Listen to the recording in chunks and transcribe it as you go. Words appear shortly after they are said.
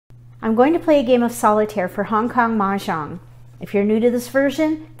I'm going to play a game of solitaire for Hong Kong Mahjong. If you're new to this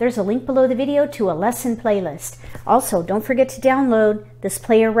version, there's a link below the video to a lesson playlist. Also, don't forget to download this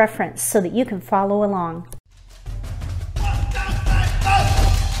player reference so that you can follow along.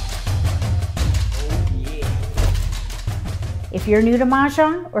 If you're new to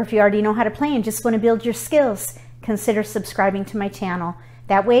Mahjong, or if you already know how to play and just want to build your skills, consider subscribing to my channel.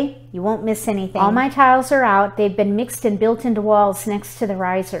 That way, you won't miss anything. All my tiles are out. They've been mixed and built into walls next to the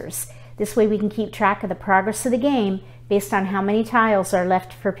risers. This way we can keep track of the progress of the game based on how many tiles are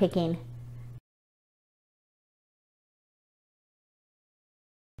left for picking.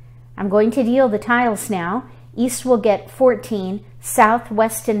 I'm going to deal the tiles now. East will get 14, South,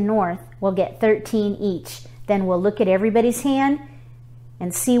 West, and North will get 13 each. Then we'll look at everybody's hand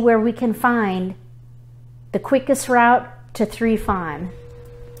and see where we can find the quickest route to 3 fawn.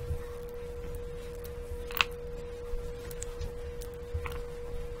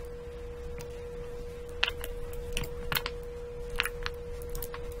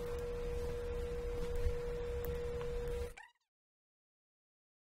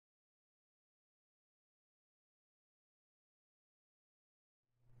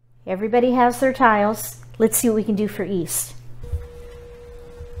 Everybody has their tiles. Let's see what we can do for East.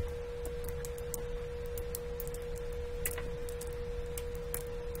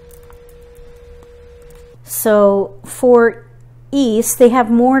 So for East, they have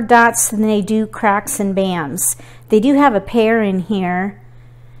more dots than they do cracks and bands. They do have a pair in here.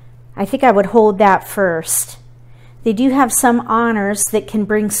 I think I would hold that first. They do have some honors that can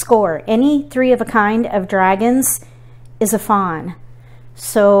bring score. Any 3 of a kind of dragons is a fawn.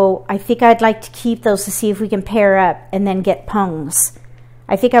 So I think I'd like to keep those to see if we can pair up and then get pungs.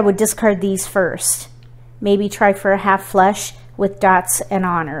 I think I would discard these first. Maybe try for a half flush with dots and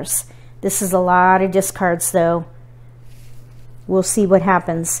honors. This is a lot of discards though. We'll see what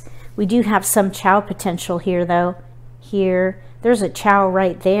happens. We do have some chow potential here though. Here, there's a chow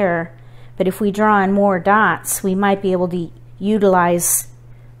right there. But if we draw in more dots, we might be able to utilize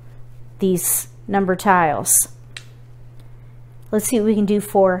these number tiles. Let's see what we can do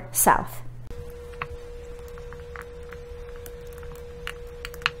for South.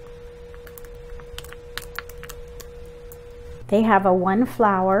 They have a 1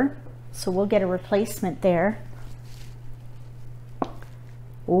 flower, so we'll get a replacement there.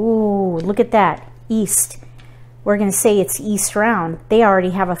 Ooh, look at that, East. We're going to say it's East round. They already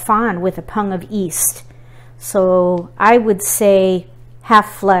have a fawn with a pung of East. So I would say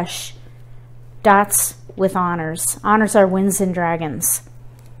half flush, dots with honors. Honors are winds and dragons.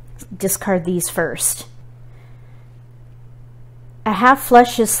 Discard these first. A half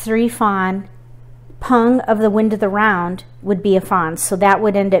flush is 3 fawn. Pung of the wind of the round would be a fawn, so that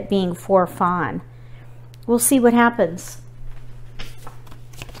would end up being 4 fawn. We'll see what happens.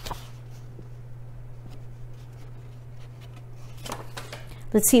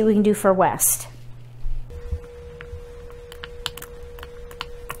 Let's see what we can do for West.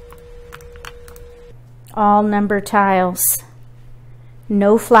 All number tiles.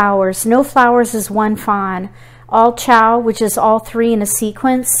 No flowers. No flowers is 1 fawn. All chow, which is all 3 in a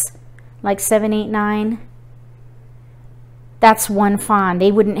sequence, like 7, 8, 9. That's 1 fawn.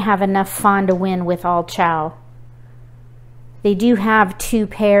 They wouldn't have enough fawn to win with all chow. They do have 2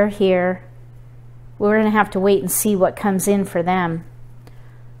 pair here. We're going to have to wait and see what comes in for them.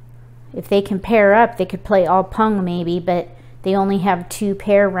 If they can pair up, they could play all pung maybe, but they only have 2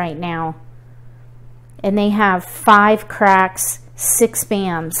 pair right now. And they have 5 cracks, 6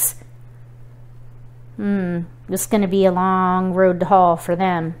 bams. This is going to be a long road to haul for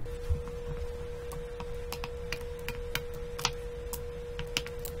them.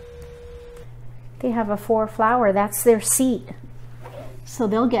 They have a 4 flower. That's their seat. So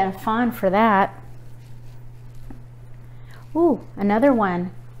they'll get a fawn for that. Ooh, another one.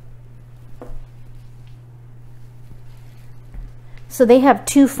 So they have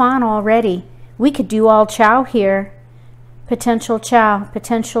 2 fawn already. We could do all chow here. Potential chow,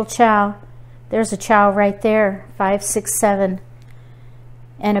 potential chow. There's a chow right there. 5, 6, 7.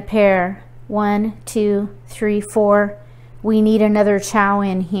 And a pair. 1, 2, 3, 4. We need another chow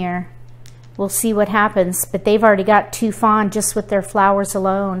in here. We'll see what happens. But they've already got 2 fawn just with their flowers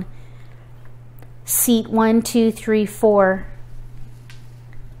alone. Seat 1, 2, 3, 4.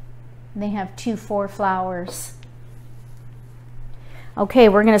 They have 2 4 flowers. Okay,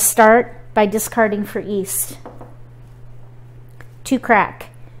 we're going to start by discarding for East. 2 crack.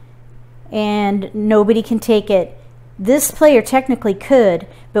 And nobody can take it. This player technically could,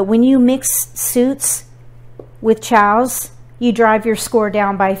 but when you mix suits with chows, you drive your score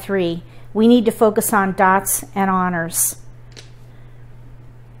down by 3. We need to focus on dots and honors.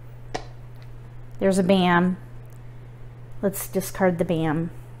 There's a bam. Let's discard the bam.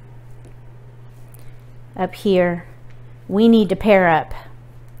 Up here, we need to pair up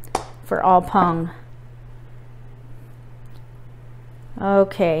for all pung.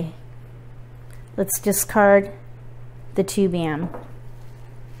 Okay, let's discard the 2 bam.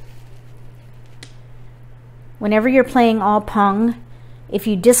 Whenever you're playing all pung, if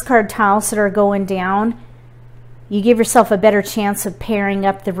you discard tiles that are going down, you give yourself a better chance of pairing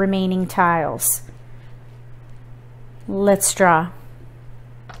up the remaining tiles. Let's draw.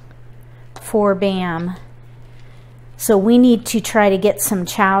 4 bam. So we need to try to get some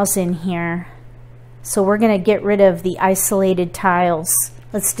chows in here. So we're going to get rid of the isolated tiles.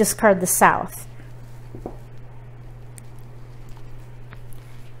 Let's discard the south.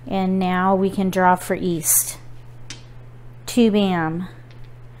 And now we can draw for east. 2 bam.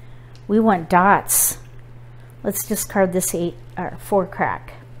 We want dots. Let's discard this 4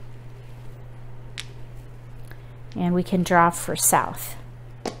 crack. And we can draw for south.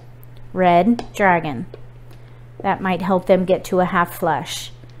 Red dragon. That might help them get to a half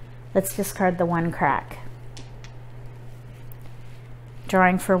flush. Let's discard the 1 crack.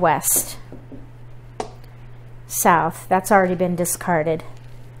 Drawing for west. South. That's already been discarded.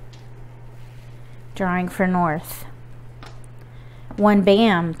 Drawing for north. 1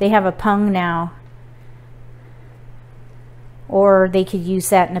 bam. They have a pung now. Or they could use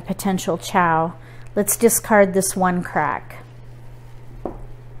that in a potential chow. Let's discard this 1 crack.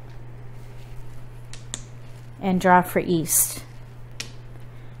 And draw for east.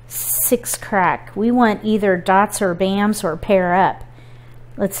 6 crack. We want either dots or bams or pair up.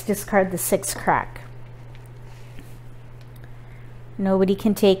 Let's discard the 6 crack. Nobody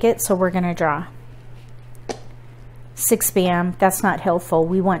can take it, so we're going to draw. 6 bam. That's not helpful.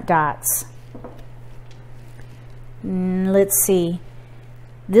 We want dots. Let's see.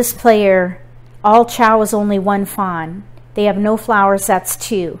 This player, all chow is only 1 fawn. They have no flowers. That's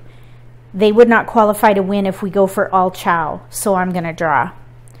 2. They would not qualify to win if we go for all chow, so I'm going to draw.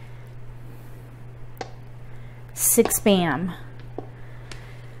 6 bam.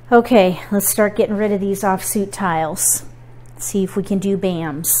 Okay, let's start getting rid of these offsuit tiles. See if we can do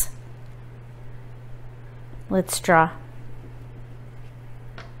bams. Let's draw.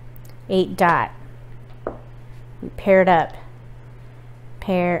 8 dot. We paired up.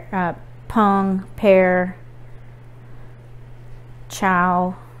 Pair, pung, pair,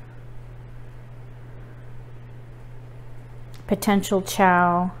 chow, potential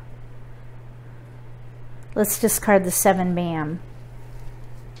chow. Let's discard the 7 bam.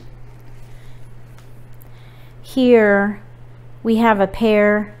 Here we have a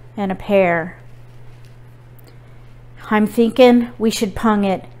pair and a pair. I'm thinking we should pung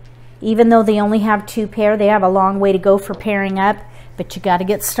it. Even though they only have 2 pair, they have a long way to go for pairing up, but you got to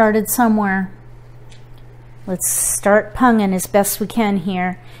get started somewhere. Let's start punging as best we can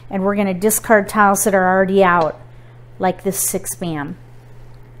here, and we're going to discard tiles that are already out, like this 6 bam.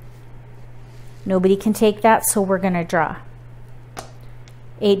 Nobody can take that, so we're going to draw.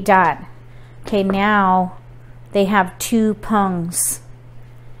 8 dot. Okay, now they have 2 pungs.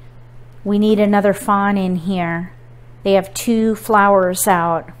 We need another fawn in here. They have 2 flowers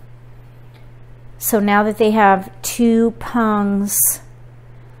out. So now that they have 2 pungs,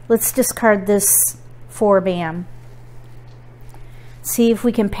 let's discard this 4 bam. See if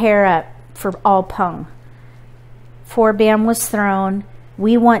we can pair up for all pung. 4 bam was thrown.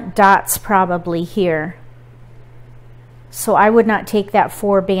 We want dots probably here. So I would not take that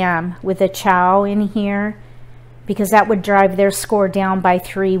 4 bam with a chow in here, because that would drive their score down by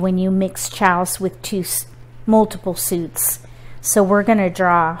 3 when you mix chows with multiple suits. So we're going to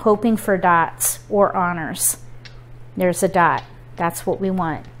draw, hoping for dots or honors. There's a dot. That's what we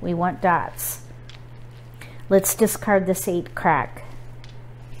want. We want dots. Let's discard this 8 crack.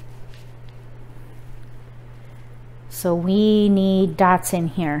 So we need dots in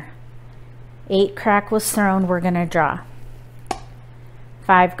here. 8 crack was thrown. We're going to draw.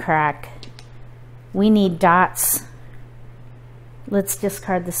 5 crack. We need dots. Let's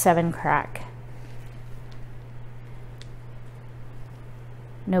discard the 7 crack.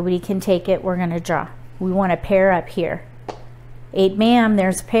 Nobody can take it. We're going to draw. We want a pair up here. 8 bam.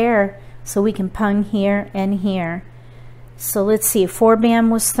 There's a pair. So we can pung here and here. So let's see. 4 bam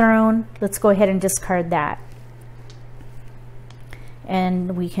was thrown. Let's go ahead and discard that.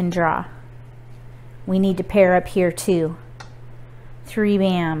 And we can draw. We need to pair up here too. 3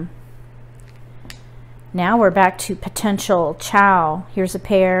 bam. Now we're back to potential chow. Here's a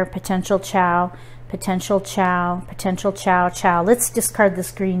pair. Potential chow. Potential chow, potential chow, chow. Let's discard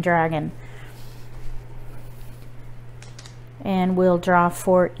this green dragon. And we'll draw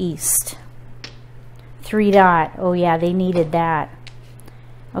for east. 3 dot. Oh yeah, they needed that.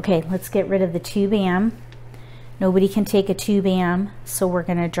 Okay, let's get rid of the 2 bam. Nobody can take a 2 bam, so we're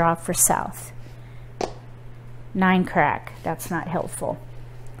going to draw for south. 9 crack. That's not helpful.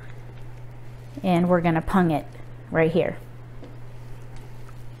 And we're going to pung it right here.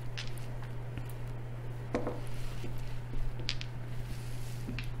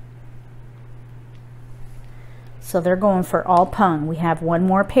 So they're going for all pung. We have one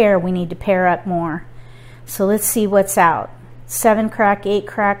more pair. We need to pair up more. So let's see what's out. 7 crack, 8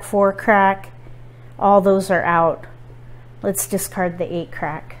 crack, 4 crack. All those are out. Let's discard the 8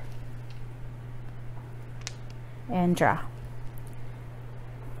 crack. And draw.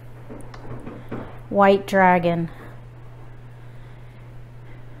 White dragon.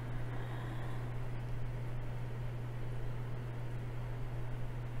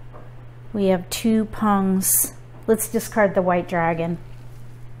 We have 2 pungs. Let's discard the white dragon.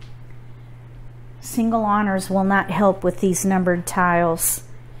 Single honors will not help with these numbered tiles.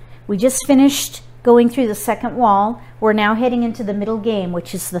 We just finished going through the second wall. We're now heading into the middle game,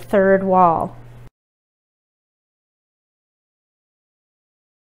 which is the third wall.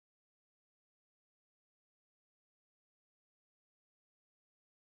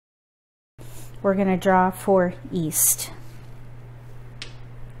 We're going to draw for east.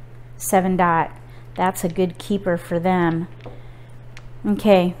 7 dot. That's a good keeper for them.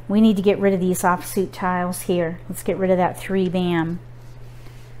 Okay, we need to get rid of these offsuit tiles here. Let's get rid of that 3 bam.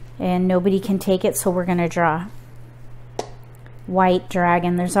 And nobody can take it, so we're going to draw. White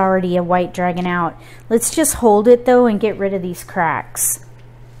dragon. There's already a white dragon out. Let's just hold it though and get rid of these cracks.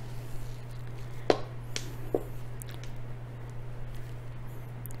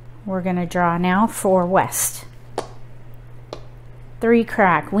 We're going to draw now for west. 3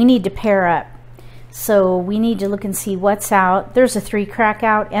 crack. We need to pair up. So we need to look and see what's out. There's a 3 crack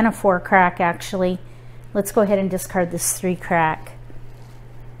out and a 4 crack actually. Let's go ahead and discard this 3 crack.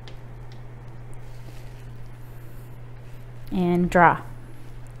 And draw.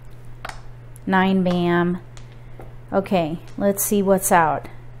 9 bam. Okay, let's see what's out.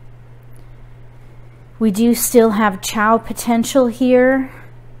 We do still have chow potential here.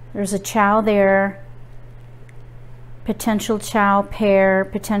 There's a chow there. Potential chow pair,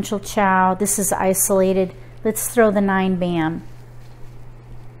 potential chow. This is isolated. Let's throw the 9 bam.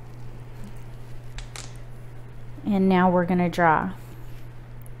 And now we're going to draw.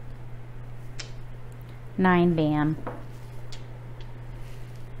 9 bam.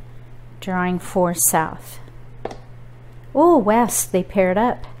 Drawing for south. Oh, west, they paired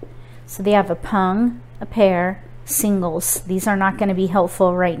up. So they have a pung, a pair, singles. These are not going to be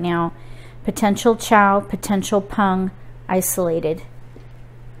helpful right now. Potential chow, potential pung, isolated.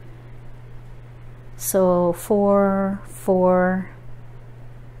 So 4, 4.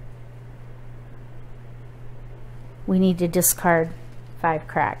 We need to discard 5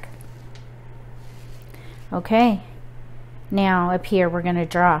 crack. Okay, now up here we're going to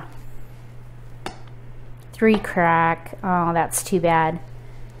draw. 3 crack. Oh, that's too bad.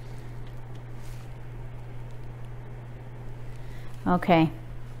 Okay.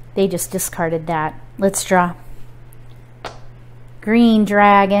 They just discarded that. Let's draw. Green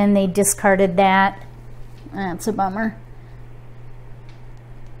dragon, they discarded that. That's a bummer.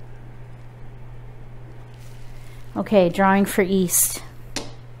 Okay, drawing for east.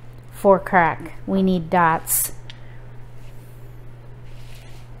 4 crack. We need dots.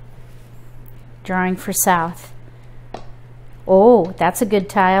 Drawing for south. Oh, that's a good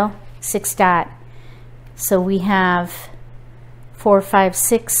tile. 6 dot. So we have 4, 5,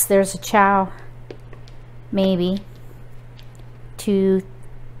 6. There's a chow. Maybe. 2,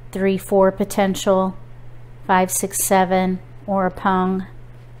 3, 4 potential. 5, 6, 7. Or a pung.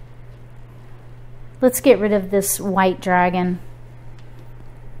 Let's get rid of this white dragon.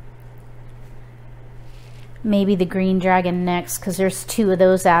 Maybe the green dragon next, because there's 2 of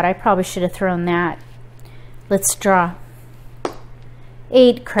those out. I probably should have thrown that. Let's draw.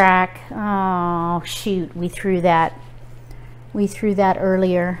 8 crack. Oh, shoot. We threw that. We threw that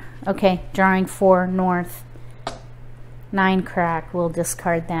earlier. Okay, drawing 4 north. 9 crack. We'll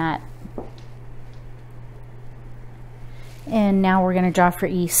discard that. And now we're going to draw for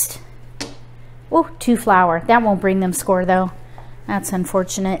east. Oh, 2 flower. That won't bring them score, though. That's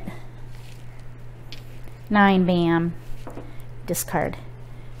unfortunate. 9 bam. Discard.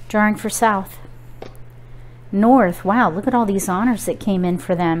 Drawing for south. North. Wow, look at all these honors that came in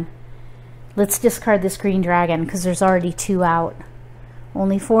for them. Let's discard this green dragon because there's already 2 out.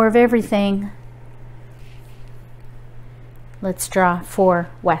 Only 4 of everything. Let's draw for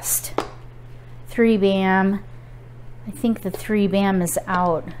west. 3 bam. I think the 3 bam is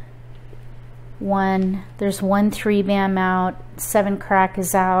out. There's one 3 bam out, 7 crack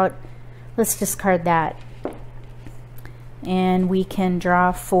is out. Let's discard that. And we can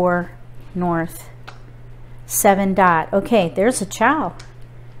draw 4 north. 7 dot. Okay, there's a chow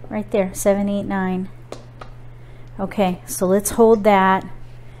right there. 7, 8, 9. Okay, so let's hold that.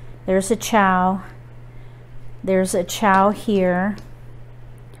 There's a chow. There's a chow here.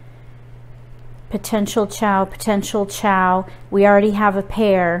 Potential chow, potential chow. We already have a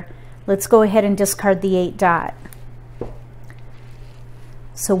pair. Let's go ahead and discard the 8 dot.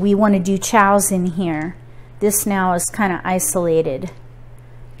 So we want to do chows in here. This now is kind of isolated.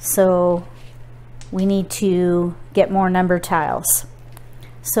 So we need to get more number tiles.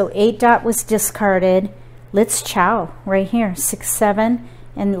 So 8 dot was discarded. Let's chow right here, 6, 7,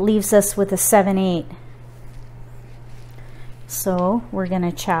 and it leaves us with a 7, 8. So we're going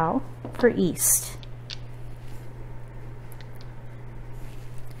to chow for east.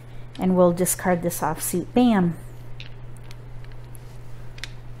 And we'll discard this offsuit bam.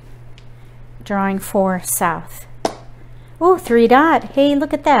 Drawing 4 south. Oh, 3 dot. Hey,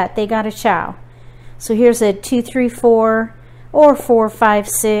 look at that. They got a chow. So here's a 2, 3, 4, or 4, 5,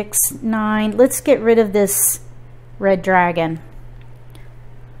 6, 9. Let's get rid of this red dragon.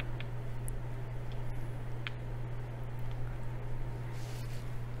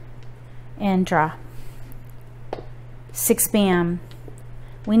 And draw. 6 bam.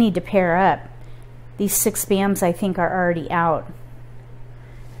 We need to pair up. These 6 bams I think are already out.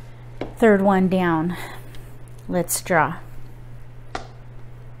 Third one down. Let's draw.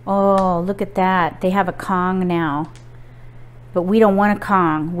 Oh, look at that. They have a Kong now. But we don't want a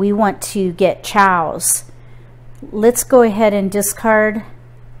Kong. We want to get chows. Let's go ahead and discard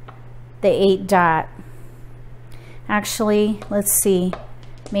the 8 dot. Actually, let's see.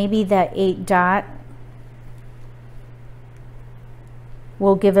 Maybe that 8 dot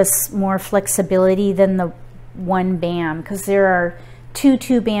will give us more flexibility than the 1 bam, because there are 2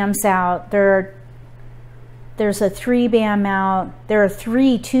 bams out. There's a 3 bam out. There are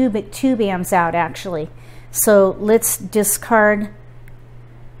 3 2 bams out actually. So let's discard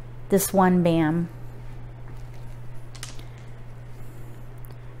this 1 bam.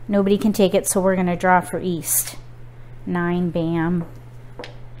 Nobody can take it, so we're going to draw for east. 9 bam.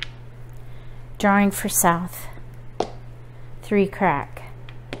 Drawing for south. 3 crack.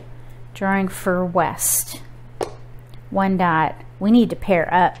 Drawing for west. 1 dot. We need to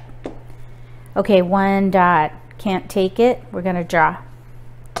pair up. Okay, 1 dot. Can't take it. We're going to draw.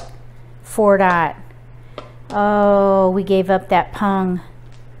 4 dot. Oh, we gave up that pung.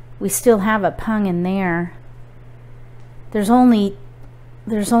 We still have a pung in there. There's only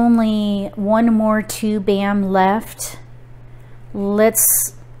 1 more 2 bam left.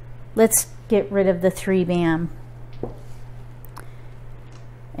 Let's get rid of the 3 bam.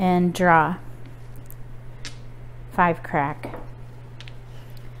 And draw. 5 crack.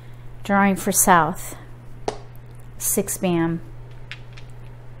 Drawing for south. 6 bam.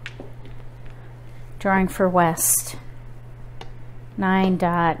 Drawing for west. 9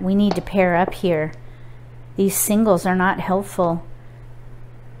 dot. We need to pair up here. These singles are not helpful.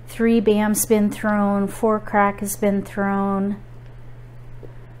 3 bam's been thrown. 4 crack has been thrown.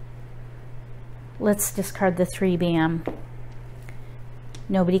 Let's discard the 3 bam.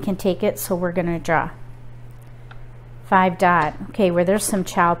 Nobody can take it, so we're going to draw. 5 dot. Okay, where there's some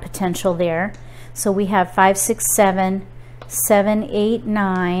chow potential there. So we have 5, 6, 7, 7, 8,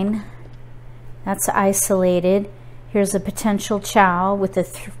 9. That's isolated. Here's a potential chow with the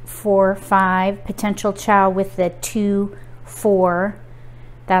 4, 5. Potential chow with the 2, 4.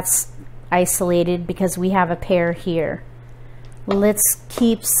 That's isolated because we have a pair here. Let's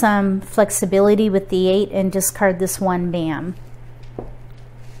keep some flexibility with the 8 and discard this 1 bam.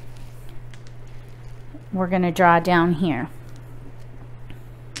 We're going to draw down here.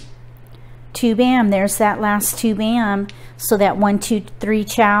 2 bam. There's that last 2 bam. So that 1, 2, 3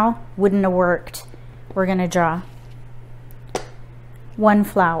 chow wouldn't have worked. We're going to draw. 1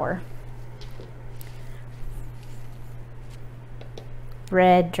 flower.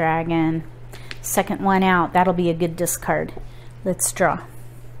 Red dragon. Second one out. That'll be a good discard. Let's draw.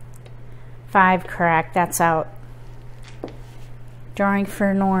 5 crack. That's out. Drawing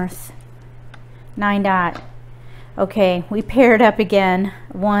for north. 9 dot. Okay, we paired up again.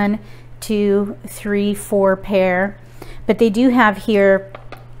 1, 2, 3, 4 pair. But they do have here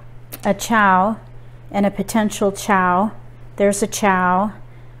a chow and a potential chow. There's a chow,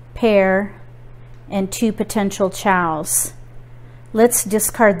 pair, and 2 potential chows. Let's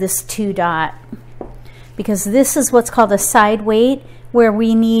discard this 2 dot because this is what's called a side weight, where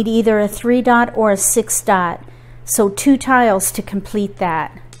we need either a 3 dot or a 6 dot. So 2 tiles to complete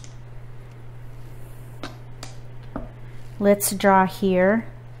that. Let's draw here.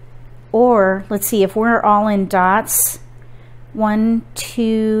 Or let's see if we're all in dots. 1,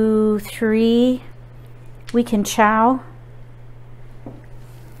 2, 3. We can chow.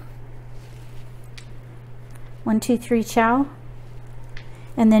 1, 2, 3, chow.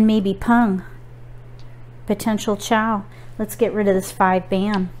 And then maybe pung. Potential chow. Let's get rid of this 5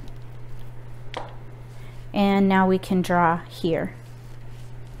 bam. And now we can draw here.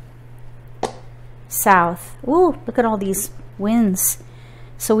 South. Ooh, look at all these winds.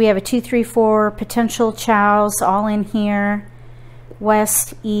 So we have a 2, 3, 4 potential chows all in here.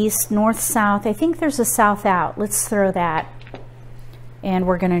 West, east, north, south. I think there's a south out. Let's throw that. And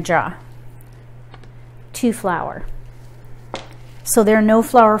we're going to draw 2 flower. So there are no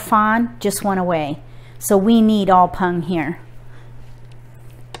flower fawn, just 1 away. So we need all pung here.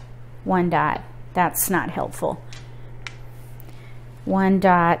 1 dot. That's not helpful. 1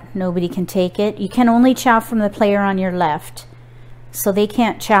 dot. Nobody can take it. You can only chow from the player on your left. So they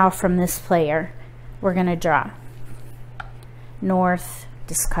can't chow from this player. We're going to draw. North,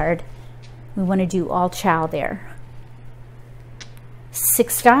 discard. We want to do all chow there.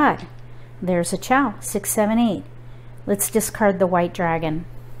 6 dot. There's a chow. 6, 7, 8. Let's discard the white dragon.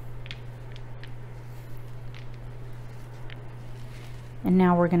 And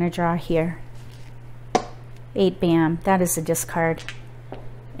now we're going to draw here. 8 bam. That is a discard.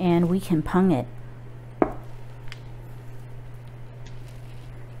 And we can pung it.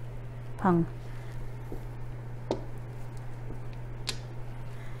 Pung.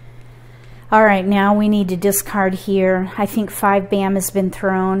 All right, now we need to discard here. I think 5 bam has been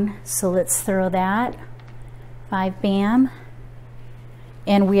thrown, so let's throw that. 5 bam.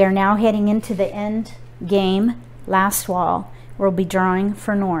 And we are now heading into the end game, last wall. We'll be drawing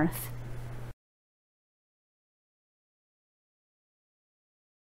for north.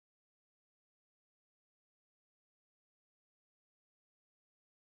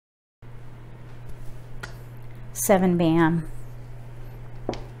 Seven bam.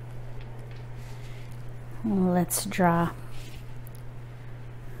 Let's draw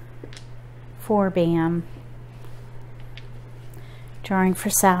 4 bam. Drawing for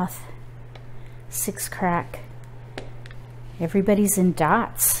south. 6 crack. Everybody's in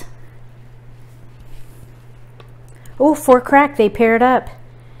dots. Oh, 4 crack. They paired up.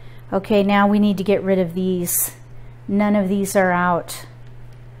 Okay, now we need to get rid of these. None of these are out.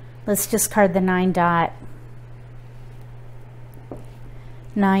 Let's discard the 9 dot.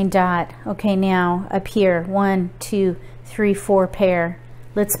 9 dot. Okay, now up here. 1, 2, 3, 4 pair.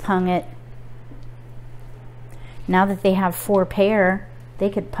 Let's pung it. Now that they have 4 pair, they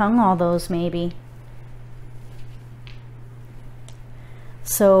could pung all those maybe.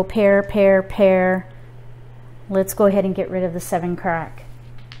 So pair, pair, pair. Let's go ahead and get rid of the 7 crack.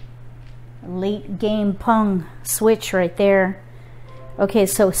 Late game pung switch right there. Okay,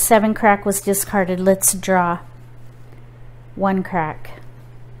 so 7 crack was discarded. Let's draw 1 crack.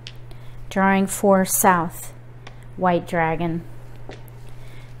 Drawing for south, white dragon.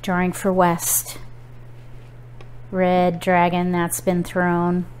 Drawing for west, red dragon. That's been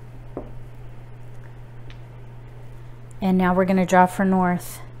thrown. And now we're going to draw for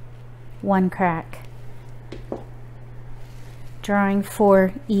north, 1 crack. Drawing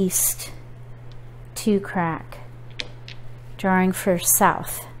for east, 2 crack. Drawing for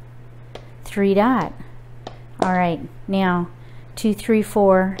south, 3 dot. All right, now 2, 3,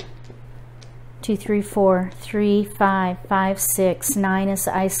 4. 2, 3, 4, 3, 5, 5, 6, 9 is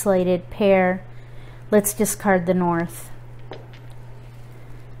isolated, pair. Let's discard the north.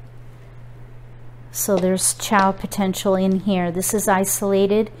 So there's chow potential in here. This is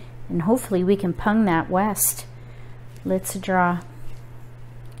isolated, and hopefully we can pung that west. Let's draw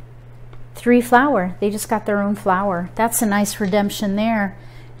 3 flower. They just got their own flower. That's a nice redemption there,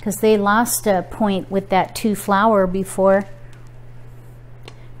 because they lost a point with that 2 flower before.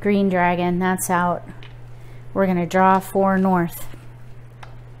 Green dragon, that's out. We're going to draw for north.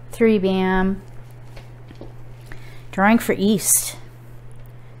 3 bam. Drawing for east.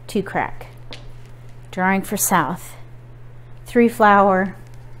 2 crack. Drawing for south. 3 flower.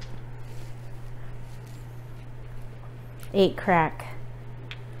 8 crack.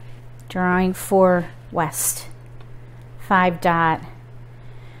 Drawing for west. 5 dot.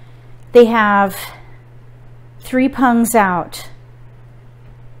 They have 3 pungs out.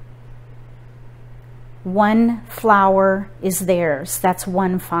 1 flower is theirs. That's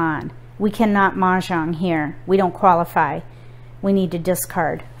 1 fawn. We cannot mahjong here. We don't qualify. We need to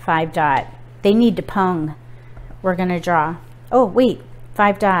discard 5 dot. They need to pung. We're going to draw. Oh, wait.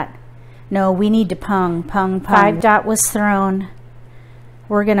 5 dot. No, we need to pung. Pung, pung. 5 dot was thrown.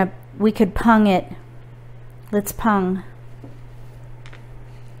 We could pung it. Let's pung.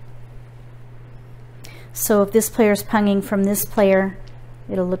 So if this player is punging from this player,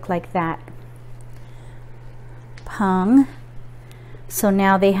 it'll look like that. Pung. So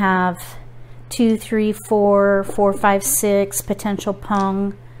now they have 2, 3, 4, 4, 5, 6 potential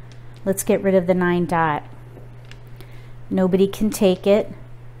pung. Let's get rid of the 9 dot. Nobody can take it.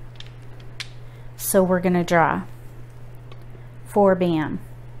 So we're going to draw 4 bam.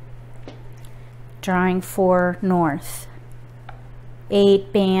 Drawing 4 north.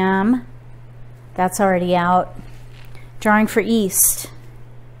 8 bam. That's already out. Drawing for east.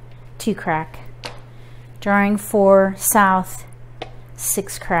 2 crack. Drawing for south.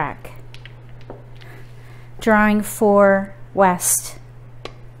 6 crack. Drawing for west.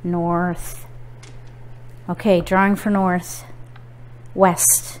 North. Okay, drawing for north.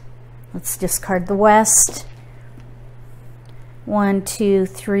 West. Let's discard the west. 1, 2,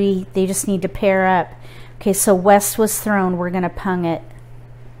 3. They just need to pair up. Okay, so west was thrown. We're going to pung it.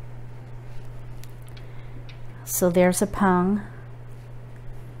 So there's a pung.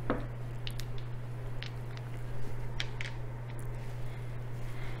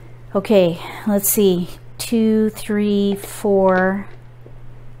 Okay, let's see. 2, 3, 4.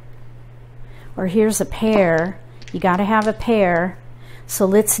 Or here's a pair. You got to have a pair. So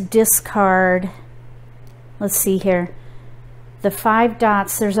let's discard. Let's see here. The 5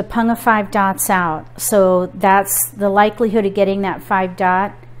 dots, there's a pung of 5 dots out. So that's the likelihood of getting that 5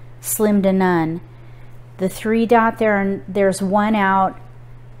 dot, slim to none. The 3 dot there's 1 out,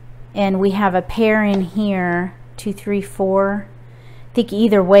 and we have a pair in here. 2, 3, 4. I think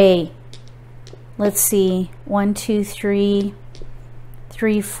either way. Let's see. 1, 2, 3,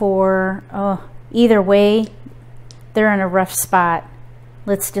 3, 4. Oh, either way, they're in a rough spot.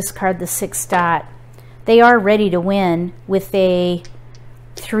 Let's discard the 6 dot. They are ready to win with a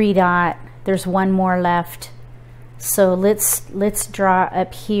 3 dot. There's 1 more left. So let's draw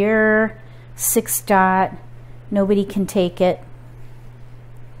up here. 6 dot. Nobody can take it.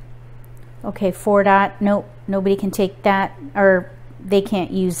 Okay, 4 dot. Nope, nobody can take that, or they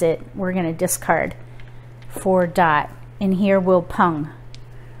can't use it. We're going to discard 4 dot. And here we'll pung.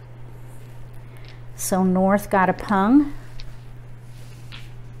 So north got a pung.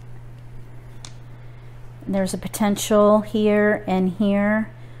 There's a potential here and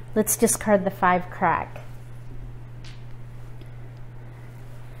here. Let's discard the 5 crack.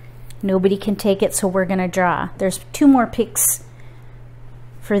 Nobody can take it, so we're going to draw. There's 2 more picks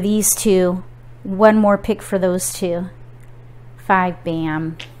for these 2. 1 more pick for those 2. 5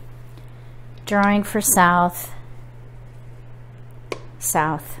 bam. Drawing for south.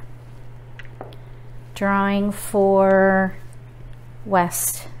 South. Drawing for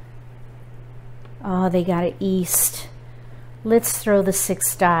west. Oh, they got it east. Let's throw the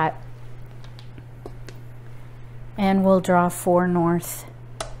 6 dot. And we'll draw 4 north.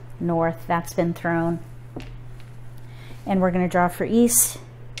 North, that's been thrown. And we're going to draw for east.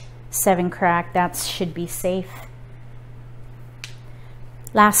 7 crack, that should be safe.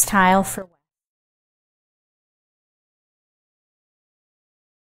 Last tile for west.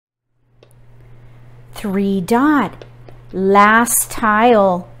 Three dot. Last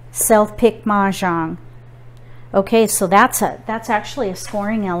tile. Self-pick Mahjong. Okay, so that's actually a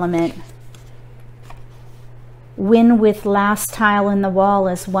scoring element. Win with last tile in the wall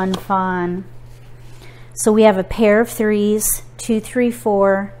is 1 fawn. So we have a pair of 3s, 2, 3,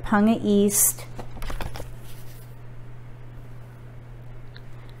 4, pung at east.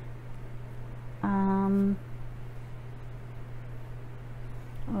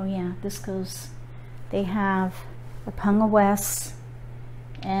 Oh yeah, this goes, they have a pung of west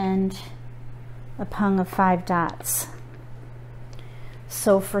and a pung of 5 dots.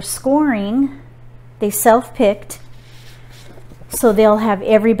 So for scoring, they self-picked, so they'll have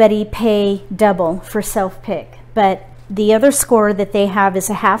everybody pay double for self-pick. But the other score that they have is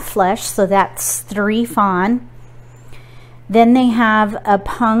a half flush, so that's 3 fawn. Then they have a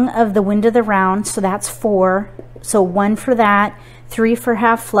pung of the wind of the round, so that's 4. So 1 for that, 3 for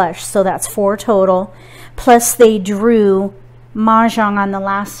half flush, so that's 4 total. Plus they drew Mahjong on the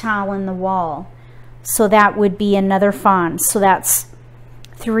last tile in the wall, so that would be another fawn. So that's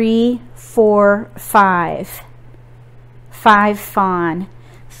 3, 4, 5. 5 fawn.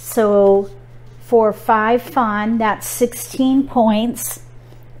 So for 5 fawn, that's 16 points.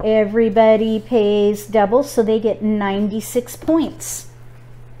 Everybody pays double, so they get 96 points.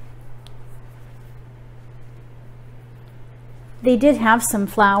 They did have some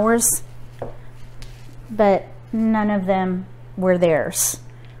flowers, but none of them were theirs,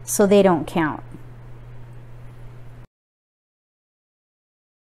 so they don't count.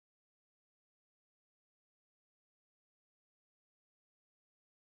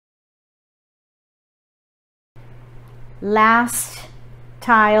 last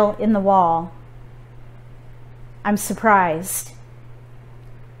tile in the wall. I'm surprised.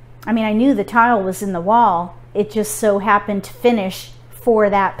 I mean, I knew the tile was in the wall. It just so happened to finish for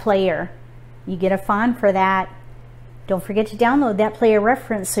that player. You get a font for that. Don't forget to download that player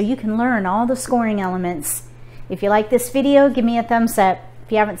reference so you can learn all the scoring elements. If you like this video, give me a thumbs up.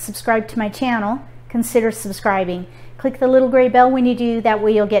 If you haven't subscribed to my channel, consider subscribing. Click the little gray bell when you do. That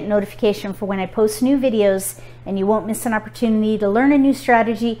way you'll get notification for when I post new videos, and you won't miss an opportunity to learn a new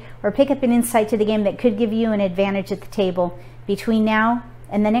strategy or pick up an insight to the game that could give you an advantage at the table. Between now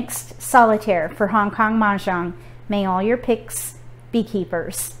and the next Solitaire for Hong Kong Mahjong, may all your picks be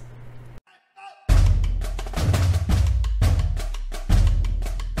keepers.